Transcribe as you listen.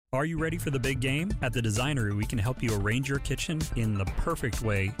Are you ready for the big game? At The Designery, we can help you arrange your kitchen in the perfect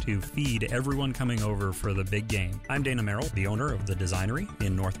way to feed everyone coming over for the big game. I'm Dana Merrill, the owner of The Designery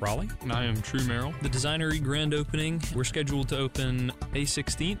in North Raleigh. And I am True Merrill. The Designery grand opening, we're scheduled to open May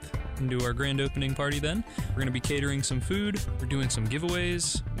 16th and do our grand opening party then. We're going to be catering some food. We're doing some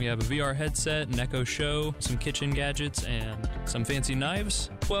giveaways. We have a VR headset, an Echo Show, some kitchen gadgets, and some fancy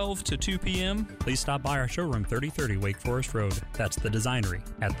knives. 12 to 2 p.m. Please stop by our showroom, 3030 Wake Forest Road. That's The Designery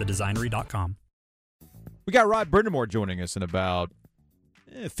at thedesignery.com. We got Rod Brind'Amour joining us in about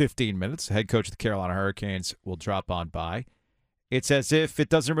 15 minutes. Head coach of the Carolina Hurricanes will drop on by. It's as if it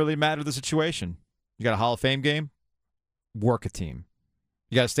doesn't really matter the situation. You got a Hall of Fame game? Work a team.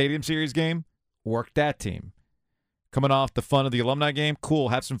 You got a Stadium Series game? Work that team. Coming off the fun of the alumni game? Cool,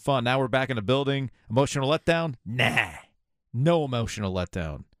 have some fun. Now we're back in the building. Emotional letdown? Nah. No emotional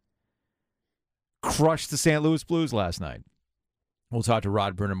letdown. Crushed the St. Louis Blues last night. We'll talk to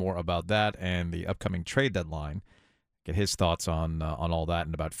Rod Brind'Amour about that and the upcoming trade deadline. Get his thoughts on all that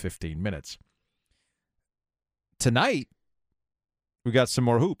in about 15 minutes. Tonight, we got some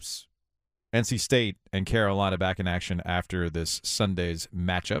more hoops. NC State and Carolina back in action after this Sunday's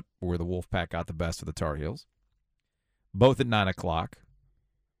matchup where the Wolfpack got the best of the Tar Heels. Both at 9 o'clock.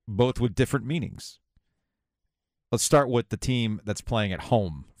 Both with different meanings. Let's start with the team that's playing at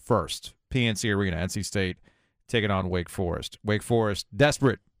home first. PNC Arena, NC State taking on Wake Forest. Wake Forest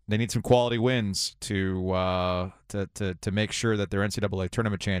desperate. They need some quality wins to make sure that their NCAA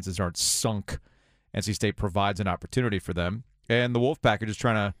tournament chances aren't sunk. NC State provides an opportunity for them. And the Wolfpack are just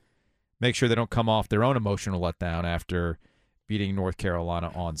trying to make sure they don't come off their own emotional letdown after beating North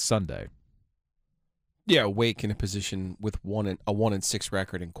Carolina on Sunday. Yeah, Wake in a position with a 1-6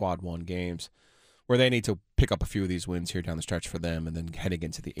 record in quad one games, where they need to pick up a few of these wins here down the stretch for them and then heading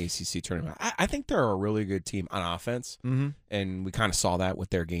into the ACC tournament. I think they're a really good team on offense, and we kind of saw that with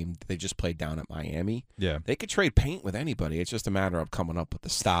their game they just played down at Miami. Yeah, they could trade paint with anybody. It's just a matter of coming up with the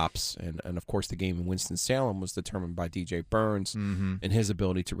stops, and of course the game in Winston-Salem was determined by DJ Burns and his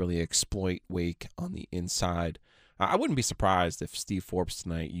ability to really exploit Wake on the inside. I wouldn't be surprised if Steve Forbes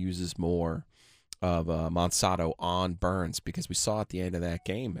tonight uses more of Monsato on Burns, because we saw at the end of that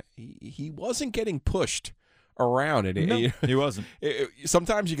game he wasn't getting pushed around. He wasn't.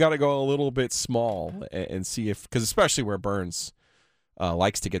 Sometimes you got to go a little bit small and see if, because especially where Burns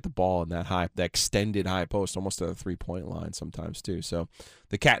likes to get the ball in that extended high post, almost at the 3-point line sometimes too. So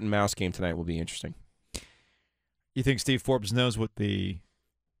the cat and mouse game tonight will be interesting. You think Steve Forbes knows what the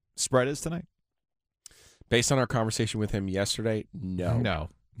spread is tonight? Based on our conversation with him yesterday, no.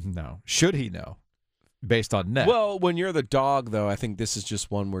 No. Should he know? Based on net. Well, when you're the dog, though, I think this is just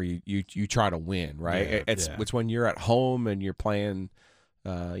one where you try to win, right? It's when you're at home and you're playing,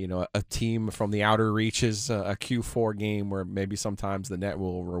 a team from the outer reaches, a Q4 game where maybe sometimes the net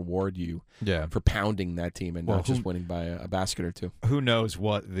will reward you for pounding that team and not just winning by a basket or two. Who knows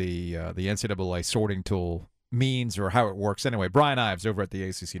what the NCAA sorting tool means or how it works anyway. Brian Ives over at the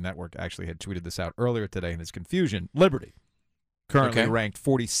ACC Network actually had tweeted this out earlier today in his confusion. Liberty, currently ranked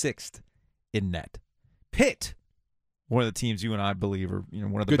 46th in net. Pitt, one of the teams you and I believe are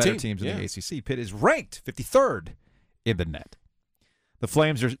one of the better teams in the ACC. Pitt is ranked 53rd in the net. The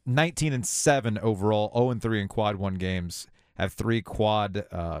Flames are 19-7 overall, 0-3 in quad one games, have 3 quad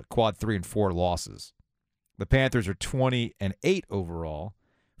 3 and 4 losses. The Panthers are 20-8 overall,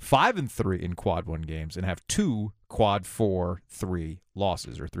 5-3 in quad one games, and have 2 quad 4-3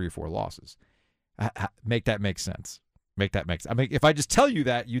 losses or 3-4 losses. Make that make sense. I mean, if I just tell you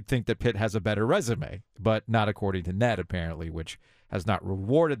that, you'd think that Pitt has a better resume, but not according to net, apparently, which has not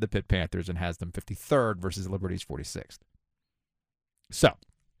rewarded the Pitt Panthers and has them 53rd versus Liberty's 46th. So,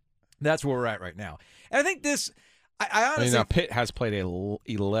 that's where we're at right now. And I think this, I honestly... now Pitt has played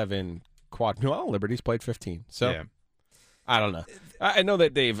 11 quad... No, Liberty's played 15. So, yeah. I don't know. I know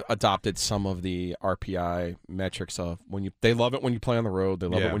that they've adopted some of the RPI metrics of they love it when you play on the road. They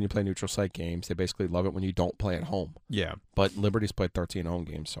love it when you play neutral site games. They basically love it when you don't play at home. Yeah. But Liberty's played 13 home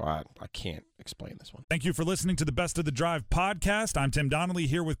games, so I can't explain this one. Thank you for listening to the Best of the Drive podcast. I'm Tim Donnelly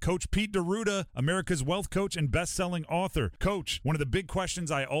here with Coach Pete D'Arruda, America's wealth coach and best-selling author. Coach, one of the big questions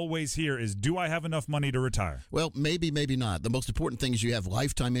I always hear is, do I have enough money to retire? Well, maybe, maybe not. The most important thing is you have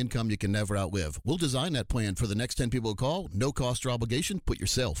lifetime income you can never outlive. We'll design that plan for the next 10 people who call. No cost or obligation. Put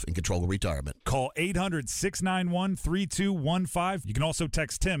yourself in control of retirement. Call 800-691-3215. You can also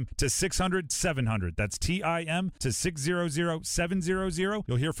text Tim to 600-700. That's TIM to 600-700.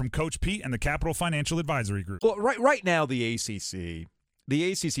 You'll hear from Coach Pete and the Capital Financial Advisory Group. Well, right now the ACC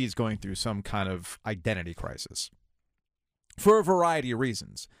is going through some kind of identity crisis for a variety of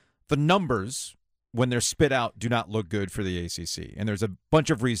reasons. The numbers when they're spit out, do not look good for the ACC. And there's a bunch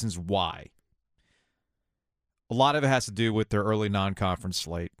of reasons why. A lot of it has to do with their early non-conference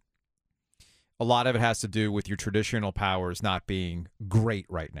slate. A lot of it has to do with your traditional powers not being great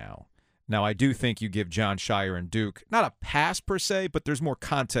right now. Now, I do think you give John Shire and Duke, not a pass per se, but there's more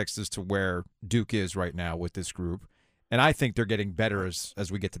context as to where Duke is right now with this group. And I think they're getting better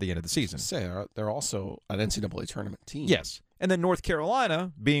as we get to the end of the season. They're also an NCAA tournament team. Yes. And then North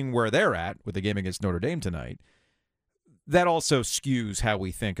Carolina, being where they're at with the game against Notre Dame tonight, that also skews how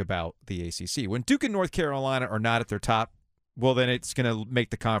we think about the ACC. When Duke and North Carolina are not at their top, well, then it's going to make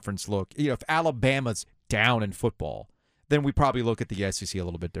the conference look, if Alabama's down in football, then we probably look at the SEC a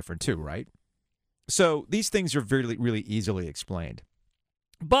little bit different too, right? So these things are really, really easily explained.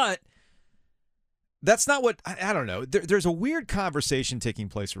 But that's not what, I don't know. There's a weird conversation taking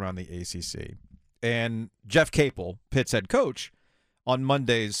place around the ACC. And Jeff Capel, Pitt's head coach, on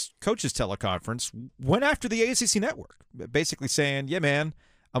Monday's coaches teleconference, went after the ACC network, basically saying, yeah, man,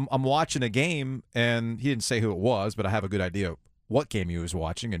 I'm watching a game, and he didn't say who it was, but I have a good idea what game he was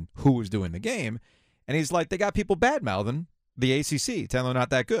watching and who was doing the game. And he's like, they got people bad-mouthing the ACC, telling them they're not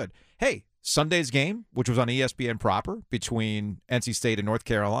that good. Hey, Sunday's game, which was on ESPN proper between NC State and North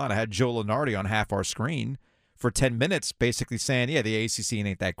Carolina, had Joe Lunardi on half our screen for 10 minutes basically saying, yeah, the ACC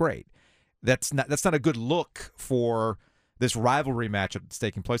ain't that great. That's not a good look for this rivalry matchup that's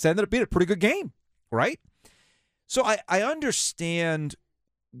taking place. It ended up being a pretty good game, right? So I understand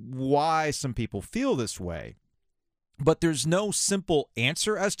why some people feel this way, but there's no simple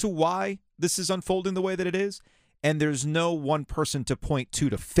answer as to why this is unfolding the way that it is, and there's no one person to point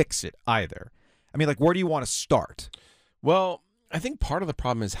to fix it either. I mean, like, where do you want to start? Well, I think part of the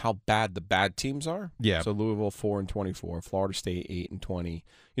problem is how bad the bad teams are. Yeah. So Louisville 4-24, Florida State 8-20.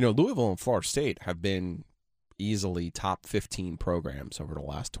 Louisville and Florida State have been easily top 15 programs over the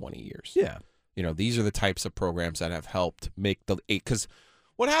last 20 years. Yeah. These are the types of programs that have helped make the 8. Because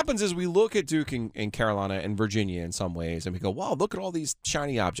what happens is we look at Duke and Carolina and Virginia in some ways, and we go, wow, look at all these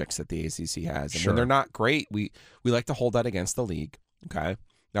shiny objects that the ACC has. And when they're not great, we like to hold that against the league. Okay.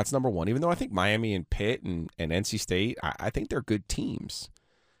 That's number one. Even though I think Miami and Pitt and NC State, I think they're good teams.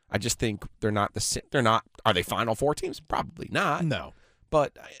 I just think they're not are they Final Four teams? Probably not. No.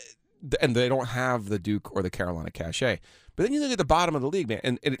 But, and they don't have the Duke or the Carolina cachet. But then you look at the bottom of the league, man,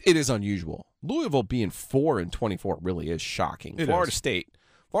 and it is unusual. Louisville being 4-24 really is shocking. Florida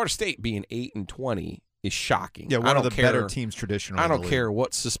State being 8-20 is shocking. Yeah, one of the better teams traditionally. I don't care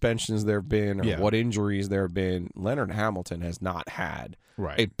what suspensions there have been or what injuries there have been. Leonard Hamilton has not had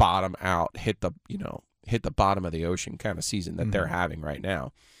a bottom out, hit the bottom of the ocean kind of season that they're having right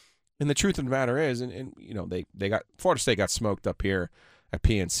now. And the truth of the matter is, and they got Florida State got smoked up here at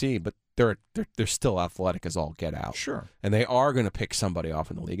PNC, but they're still athletic as all get out. Sure. And they are going to pick somebody off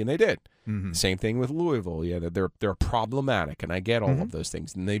in the league, and they did. Mm-hmm. Same thing with Louisville. Yeah, they're problematic, and I get all of those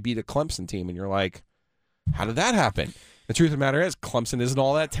things. And they beat a Clemson team, and you're like, how did that happen? The truth of the matter is, Clemson isn't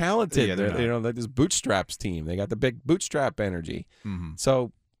all that talented. Yeah, they're this bootstraps team. They got the big bootstrap energy. Mm-hmm.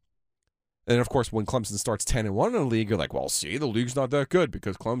 So, and of course, when Clemson starts 10-1 in the league, you're like, well, see, the league's not that good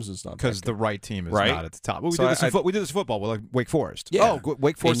because Clemson's not. Because the right team is not at the top. Well, we did this in football with Wake Forest. Yeah. Oh,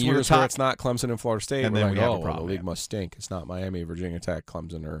 Wake Forest in years where it's not Clemson and Florida State, and we're then like, we have a well, problem. the league must stink. It's not Miami, Virginia Tech,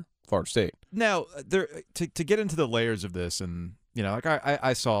 Clemson, or Florida State. Now, to get into the layers of this, and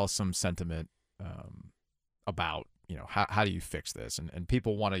I saw some sentiment about how do you fix this, and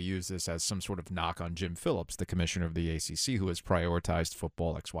people want to use this as some sort of knock on Jim Phillips, the commissioner of the ACC, who has prioritized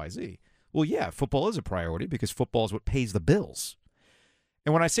football XYZ. Well, yeah, football is a priority because football is what pays the bills.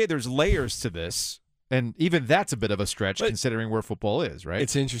 And when I say there's layers to this, and even that's a bit of a stretch considering where football is, right?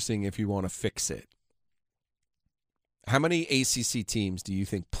 It's interesting if you want to fix it. How many ACC teams do you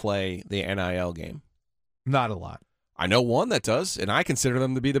think play the NIL game? Not a lot. I know one that does, and I consider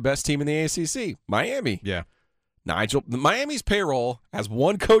them to be the best team in the ACC, Miami. Yeah. Miami's payroll, as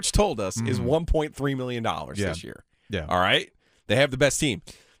one coach told us, is $1.3 million this year. Yeah. All right? They have the best team.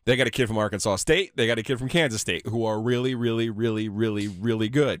 They got a kid from Arkansas State. They got a kid from Kansas State who are really, really, really, really, really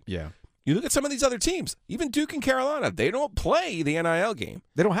good. Yeah. You look at some of these other teams, even Duke and Carolina, they don't play the NIL game.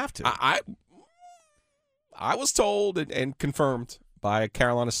 They don't have to. I was told and confirmed by a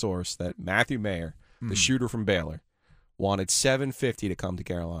Carolina source that Matthew Mayer, the shooter from Baylor, wanted $750 to come to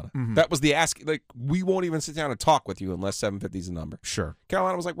Carolina. Mm-hmm. That was the ask. Like, we won't even sit down and talk with you unless $750 is the number. Sure.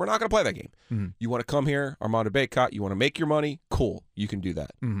 Carolina was like, we're not going to play that game. Mm-hmm. You want to come here, Armando Bacot, you want to make your money? Cool. You can do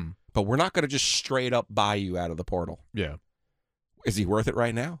that. Mm-hmm. But we're not going to just straight up buy you out of the portal. Yeah. Is he worth it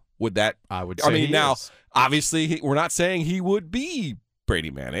right now? Would that? I would say I mean, he now, is. Obviously, we're not saying he would be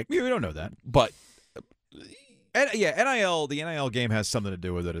Brady Manick. We don't know that. But And NIL, the NIL game has something to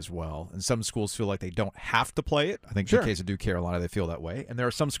do with it as well. And some schools feel like they don't have to play it. I think in the case of Duke Carolina, they feel that way. And there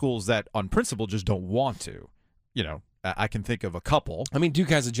are some schools that, on principle, just don't want to. You know, I can think of a couple. I mean, Duke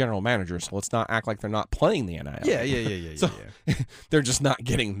has a general manager, so let's not act like they're not playing the NIL. Yeah. So they're just not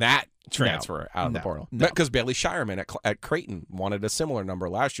getting that transfer out of the portal. Because Bailey Shireman at Creighton wanted a similar number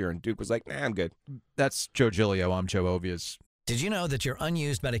last year, and Duke was like, nah, I'm good. That's Joe Giglio. I'm Joe Ovias. Did you know that your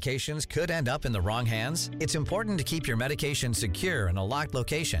unused medications could end up in the wrong hands? It's important to keep your medication secure in a locked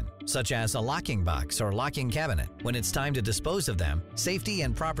location, such as a locking box or locking cabinet. When it's time to dispose of them, safely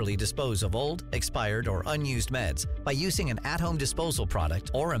and properly dispose of old, expired, or unused meds by using an at-home disposal product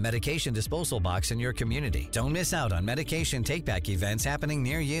or a medication disposal box in your community. Don't miss out on medication take-back events happening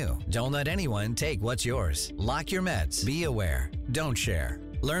near you. Don't let anyone take what's yours. Lock your meds. Be aware. Don't share.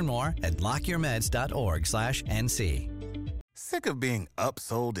 Learn more at lockyourmeds.org/NC. Sick of being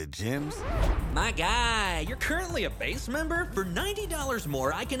upsold at gyms? My guy, you're currently a base member? For $90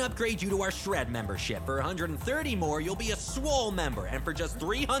 more, I can upgrade you to our Shred membership. For $130 more, you'll be a Swole member. And for just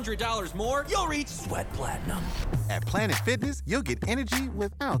 $300 more, you'll reach Sweat Platinum. At Planet Fitness, you'll get energy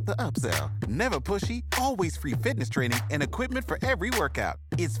without the upsell. Never pushy, always free fitness training and equipment for every workout.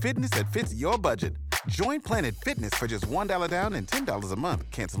 It's fitness that fits your budget. Join Planet Fitness for just $1 down and $10 a month.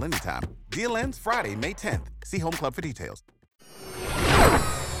 Cancel anytime. Deal ends Friday, May 10th. See Home Club for details.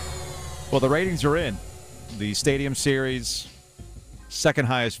 Well, the ratings are in. The Stadium Series, second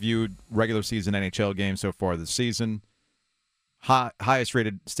highest viewed regular season NHL game so far this season. Highest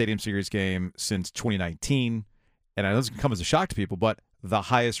rated Stadium Series game since 2019. And I know this can come as a shock to people, but the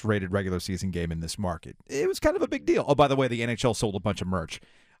highest rated regular season game in this market. It was kind of a big deal. Oh, by the way, the NHL sold a bunch of merch.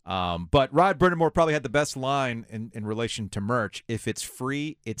 But Rod Brind'Amour probably had the best line in relation to merch. If it's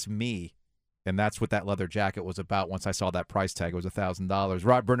free, it's me. And that's what that leather jacket was about. Once I saw that price tag, it was $1,000.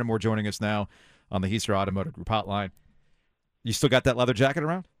 Rod Brind'Amour joining us now on the Heister Automotive Group hotline. You still got that leather jacket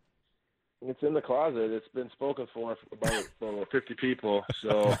around? It's in the closet. It's been spoken for about 50 people,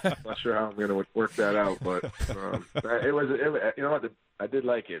 so I'm not sure how I'm going to work that out. But you know what? I did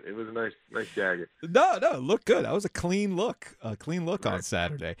like it. It was a nice jacket. No, it looked good. That was a clean look on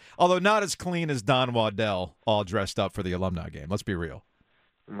Saturday. Although not as clean as Don Waddell all dressed up for the alumni game. Let's be real.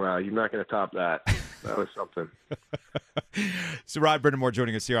 Well, you're not going to top that. That was something. So Rod Brind'Amour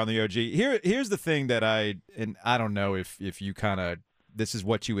joining us here on the OG. Here's the thing that I don't know if you kind of, this is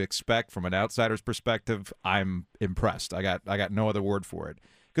what you expect from an outsider's perspective. I'm impressed. I got no other word for it.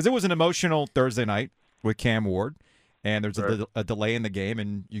 Because it was an emotional Thursday night with Cam Ward, and there's a delay in the game,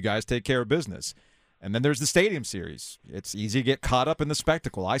 and you guys take care of business. And then there's the Stadium Series. It's easy to get caught up in the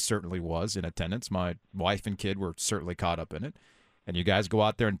spectacle. I certainly was in attendance. My wife and kid were certainly caught up in it. And you guys go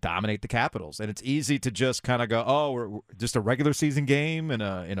out there and dominate the Capitals. And it's easy to just kind of go, oh, we're just a regular season game in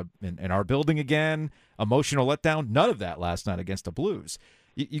our building again. Emotional letdown. None of that last night against the Blues.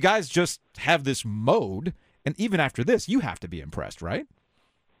 You guys just have this mode, and even after this, you have to be impressed, right?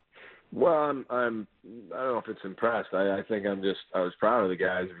 Well, I don't know if it's impressed. I think I was proud of the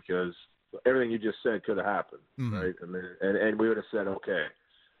guys because everything you just said could have happened, right? And we would have said, okay,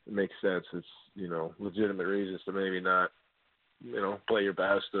 it makes sense. It's legitimate reasons to maybe not play your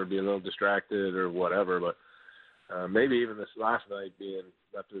best or be a little distracted or whatever. But maybe even this last night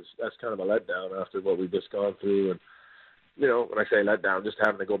that's kind of a letdown after what we've just gone through. And, when I say letdown, just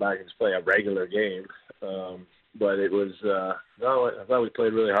having to go back and just play a regular game. But it was, I thought we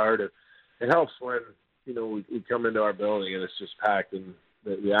played really hard. It helps when, we come into our building and it's just packed and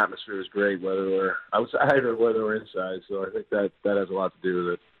the atmosphere is great, whether we're outside or whether we're inside. So I think that has a lot to do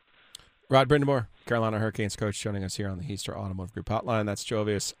with it. Rod Brind'Amour, Carolina Hurricanes coach, joining us here on the Heister Automotive Group hotline. That's Joe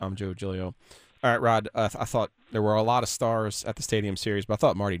Ovias. I'm Joe Giglio. All right, Rod, I thought there were a lot of stars at the Stadium Series, but I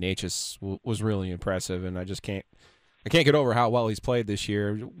thought Marty Necas was really impressive, and I can't get over how well he's played this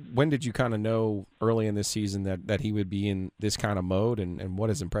year. When did you kind of know early in this season that he would be in this kind of mode, and what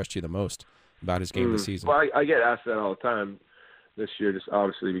has impressed you the most about his game this season? Well, I get asked that all the time this year, just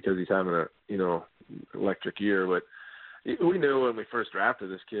obviously because he's having a electric year. But we knew when we first drafted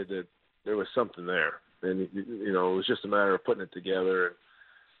this kid that there was something there, and it was just a matter of putting it together.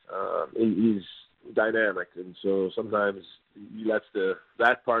 And he's dynamic, and so sometimes he lets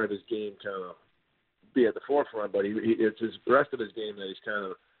that part of his game kind of be at the forefront. But it's the rest of his game that he's kind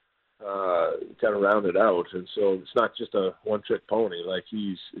of rounded out, and so it's not just a one-trick pony. Like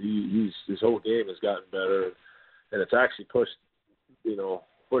his whole game has gotten better, and it's actually pushed his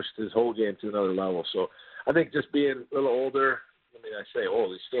whole game to another level. So I think just being a little older. I mean, I say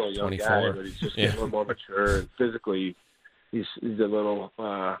old. He's still a young 24. guy, but he's just getting a little more mature, and physically, he's a little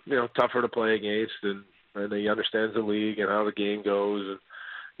tougher to play against, and he understands the league and how the game goes, and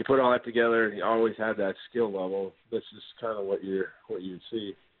you put all that together, and you always had that skill level. This is kind of what you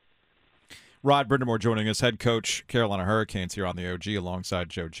see. Rod Brind'Amour joining us, head coach, Carolina Hurricanes, here on the OG alongside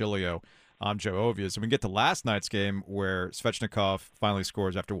Joe Giglio. I'm Joe Ovias. And we get to last night's game where Svechnikov finally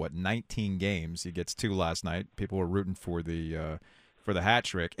scores after, 19 games. He gets 2 last night. People were rooting for the hat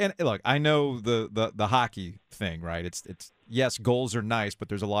trick. And look, I know the hockey thing, right? It's yes, goals are nice, but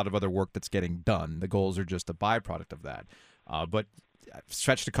there's a lot of other work that's getting done. The goals are just a byproduct of that. But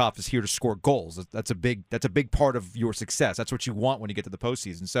Svechnikov is here to score goals. That's a big part of your success. That's what you want when you get to the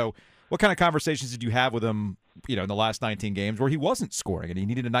postseason. So what kind of conversations did you have with him, in the last 19 games where he wasn't scoring and he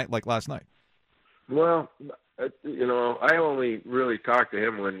needed a night like last night? Well, I only really talk to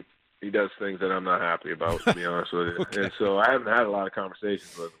him when he does things that I'm not happy about, to be honest with you. Okay. And so I haven't had a lot of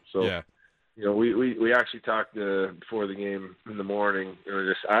conversations with him. So, yeah. We actually talked before the game in the morning.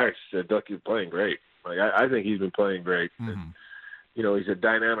 I actually said, Duck, you're playing great. Like, I think he's been playing great. Mm-hmm. And, he's a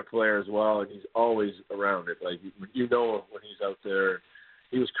dynamic player as well, and he's always around it. Like, when he's out there,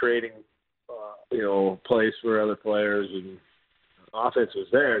 he was creating, plays for other players, and offense was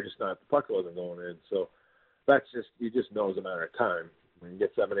there, just not the puck wasn't going in. So you just know it's a matter of time. When you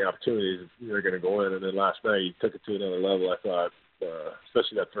get that many opportunities, they're going to go in. And then last night, he took it to another level, I thought,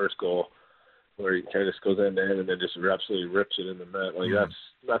 especially that first goal where he kind of just goes end to end and then just absolutely rips it in the net. Like,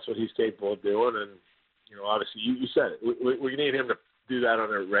 that's what he's capable of doing. And, obviously, you said it. We need him to do that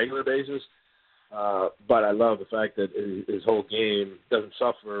on a regular basis. But I love the fact that his whole game doesn't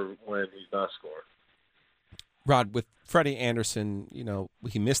suffer when he's not scoring. Rod, with Freddie Anderson,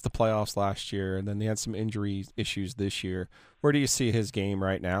 he missed the playoffs last year, and then they had some injury issues this year. Where do you see his game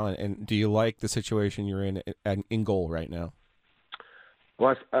right now, and do you like the situation you're in goal right now?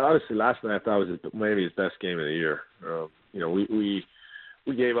 Well, obviously, last night I thought was maybe his best game of the year.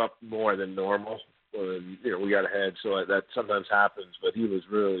 We gave up more than normal. We got ahead, so that sometimes happens. But he was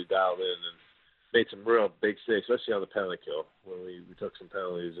really dialed in and made some real big saves, especially on the penalty kill when we took some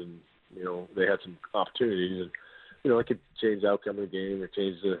penalties and they had some opportunities, and it could change the outcome of the game or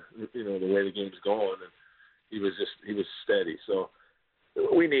change the way the game's going. And he was steady. So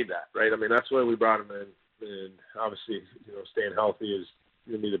we need that, right? I mean, that's why we brought him in, and obviously staying healthy is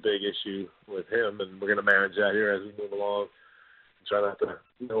going to be the big issue with him, and we're going to manage that here as we move along and try not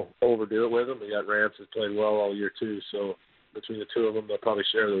to overdo it with him. We got Rance has played well all year too, so between the two of them, they'll probably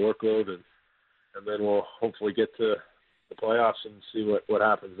share the workload, and then we'll hopefully get to the playoffs and see what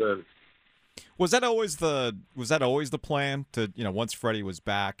happens then. Was that always the plan to once Freddie was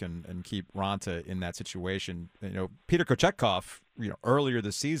back and keep Ranta in that situation? Peter Kochetkov, earlier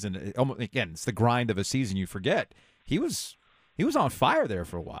this season, again, it's the grind of a season. You forget he was on fire there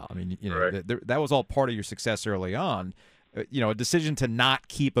for a while. I mean, right. that was all part of your success early on. A decision to not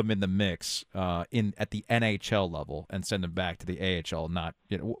keep him in the mix at the NHL level and send him back to the AHL. Not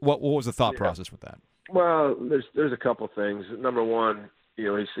what was the thought process with that? Well, there's a couple things. Number one, he's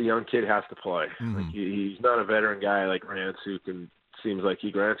a young kid, has to play. Mm-hmm. Like he's not a veteran guy like Rance, who seems like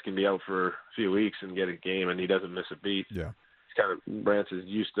Rance can be out for a few weeks and get a game and he doesn't miss a beat. Yeah, Rance is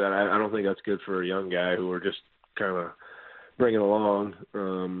used to that. I don't think that's good for a young guy who we're just kind of bringing along.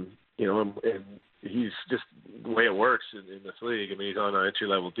 And he's just the way it works in this league. I mean, he's on an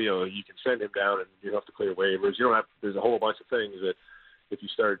entry-level deal. You can send him down and you have to clear waivers. There's a whole bunch of things that if you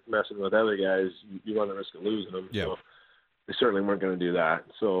start messing with other guys, you run the risk of losing them. Yeah. So they certainly weren't going to do that.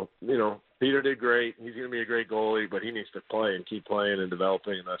 So, Peter did great. He's going to be a great goalie, but he needs to play and keep playing and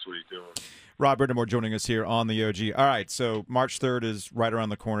developing, and that's what he's doing. Rod Brind'Amour joining us here on the OG. All right, so March 3rd is right around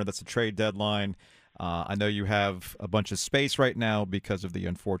the corner. That's the trade deadline. I know you have a bunch of space right now because of the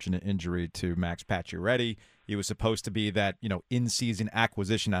unfortunate injury to Max Pacioretty. He was supposed to be that, in-season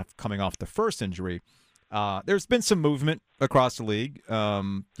acquisition coming off the first injury. There's been some movement across the league.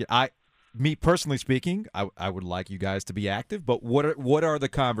 Me personally speaking, I would like you guys to be active, but what are the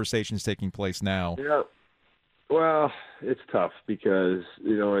conversations taking place now? Yeah, well, it's tough because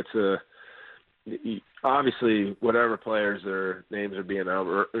obviously whatever players their names are being out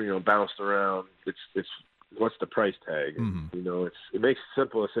or bounced around, it's what's the price tag? Mm-hmm. It makes it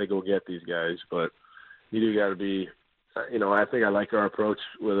simple to say go get these guys, but you do got to be. I think I like our approach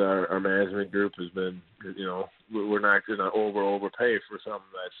with our management group has been, we're not going to overpay for something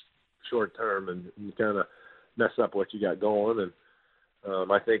that's short term and you kind of mess up what you got going.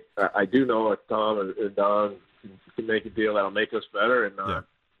 And I think I do know that Tom and Don can make a deal that'll make us better and not,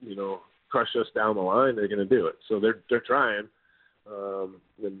 crush us down the line. They're going to do it. So they're trying.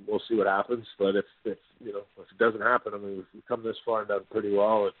 And we'll see what happens. But if it doesn't happen, I mean, we've come this far and done pretty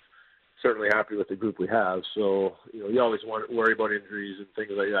well. And certainly happy with the group we have. So, you always worry about injuries and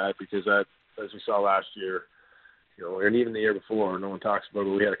things like that because that, as we saw last year, and even the year before, no one talks about it.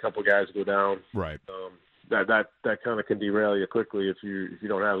 We had a couple guys go down. Right. That kind of can derail you quickly if you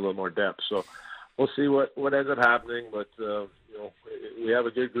don't have a little more depth. So we'll see what ends up happening. But we have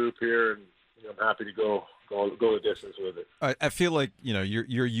a good group here, and I'm happy to go the distance with it. I feel like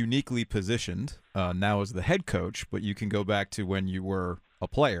you're uniquely positioned now as the head coach, but you can go back to when you were a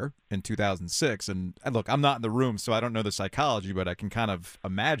player in 2006. And look, I'm not in the room, so I don't know the psychology, but I can kind of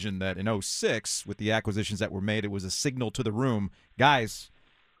imagine that in 2006, with the acquisitions that were made, it was a signal to the room, guys,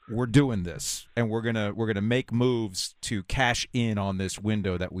 we're doing this, and we're gonna make moves to cash in on this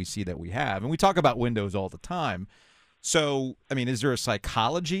window that we see that we have. And we talk about windows all the time. So, I mean, is there a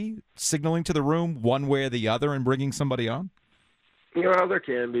psychology signaling to the room one way or the other in bringing somebody on? There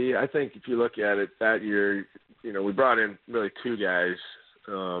can be. I think if you look at it that year, we brought in really two guys.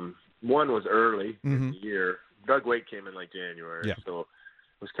 One was early in the year. Doug Waite came in like January. Yeah. So it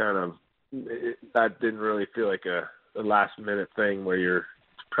was kind of that didn't really feel like a last-minute thing where you're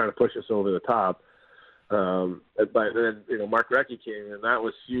trying to push us over the top. But then, Mark Recchi came in, and that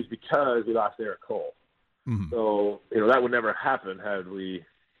was huge because we lost Eric Cole. Mm-hmm. So, that would never happen had we,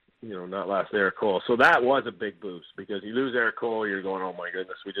 not lost Eric Cole. So that was a big boost because you lose Eric Cole, you're going, oh, my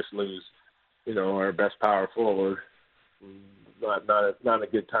goodness, we just lose, our best power forward. Not a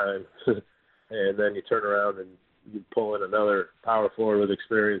good time. And then you turn around and you pull in another power forward with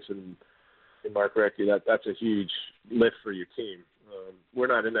experience and Mark Recchi. That's a huge lift for your team. We're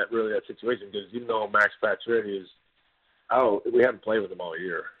not in that situation because Max Pacioretty is out. We haven't played with him all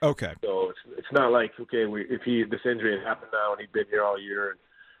year. Okay. So it's not like if this injury had happened now and he'd been here all year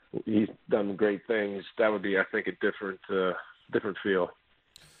and he's done great things, that would be, I think, a different feel.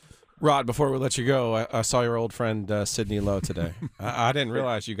 Rod, before we let you go, I saw your old friend Sidney Lowe today. I didn't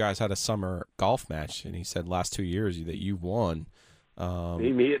realize you guys had a summer golf match, and he said last 2 years that you won.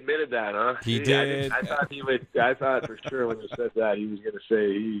 He admitted that, huh? He did. I thought he would. I thought for sure when you said that he was going to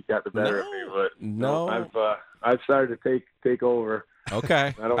say he got the better of me, but no. I've started to take over.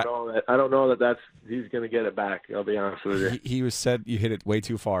 Okay. I don't know that he's going to get it back. I'll be honest with you. He said you hit it way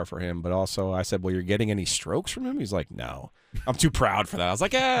too far for him, but also I said, well, you're getting any strokes from him? He's like, no. I'm too proud for that. I was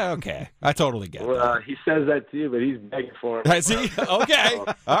like, yeah, okay. I totally get that. He says that to you, but he's begging for him. Has he? Okay.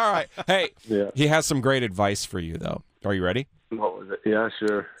 All right. Hey, He has some great advice for you, though. Are you ready? What was it? Yeah,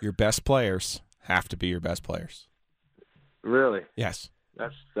 sure. Your best players have to be your best players. Really? Yes.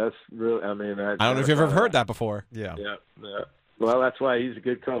 That's really. I mean, I don't know if you've ever heard that before. Yeah. Well, that's why he's a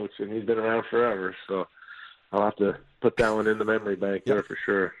good coach, and he's been around forever. So I'll have to put that one in the memory bank there for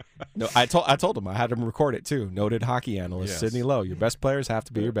sure. No, I told him I had him record it too. Noted hockey analyst Sidney Lowe. Your best players have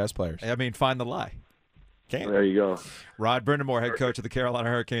to be your best players. I mean, find the lie. There you go. Rod Brind'Amour, head coach of the Carolina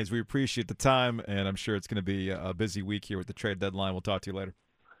Hurricanes. We appreciate the time, and I'm sure it's going to be a busy week here with the trade deadline. We'll talk to you later.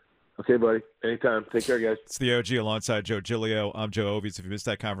 Okay, buddy. Anytime. Take care, guys. It's the OG alongside Joe Giglio. I'm Joe Ovies. If you missed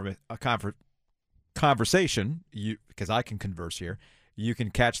that conversation, because I can converse here, you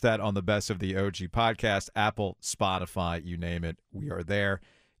can catch that on the Best of the OG podcast, Apple, Spotify, you name it. We are there.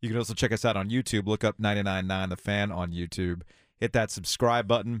 You can also check us out on YouTube. Look up 99.9 The Fan on YouTube. Hit that subscribe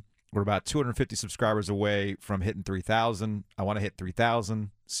button. We're about 250 subscribers away from hitting 3,000. I want to hit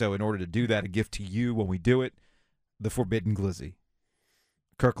 3,000. So in order to do that, a gift to you when we do it, the Forbidden Glizzy.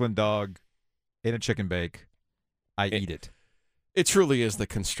 Kirkland dog in a chicken bake. I eat it. It truly is the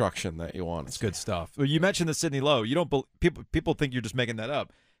construction that you want. It's good stuff. Well, you mentioned the Sidney Lowe. You don't people think you're just making that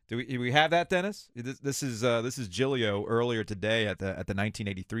up. Do we have that, Dennis? This is Giglio earlier today at the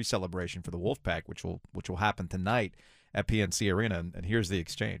 1983 celebration for the Wolfpack, which will happen tonight at PNC Arena, and here's the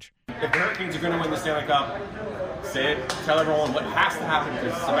exchange. If the Hurricanes are going to win the Stanley Cup, say it, tell everyone what has to happen to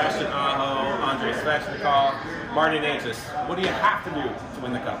Sebastian Aho, Andrei Svechnikov, Martin Necas. What do you have to do to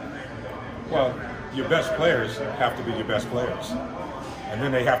win the Cup? Well, your best players have to be your best players, and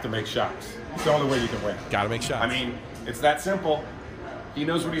then they have to make shots. It's the only way you can win. Got to make shots. I mean, it's that simple. He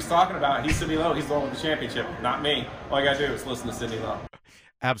knows what he's talking about. He's Sidney Lowe. He's the one with the championship, not me. All you got to do is listen to Sidney Lowe.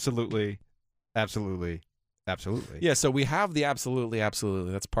 Absolutely. Yeah, so we have the absolutely.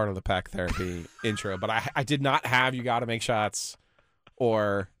 That's part of the Pack Therapy intro. But I did not have you got to make shots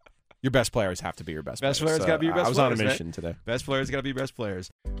or your best players have to be your best players. Best players got to be your best players. I was on a mission today. Best players got to be best players.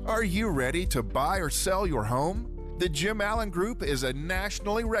 Are you ready to buy or sell your home? The Jim Allen Group is a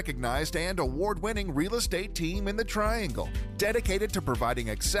nationally recognized and award-winning real estate team in the Triangle, dedicated to providing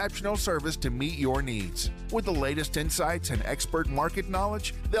exceptional service to meet your needs. With the latest insights and expert market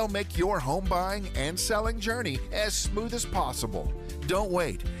knowledge, they'll make your home buying and selling journey as smooth as possible. Don't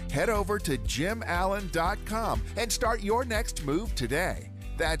wait. Head over to jimallen.com and start your next move today.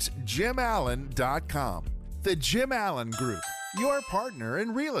 That's jimallen.com. The Jim Allen Group, your partner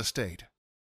in real estate.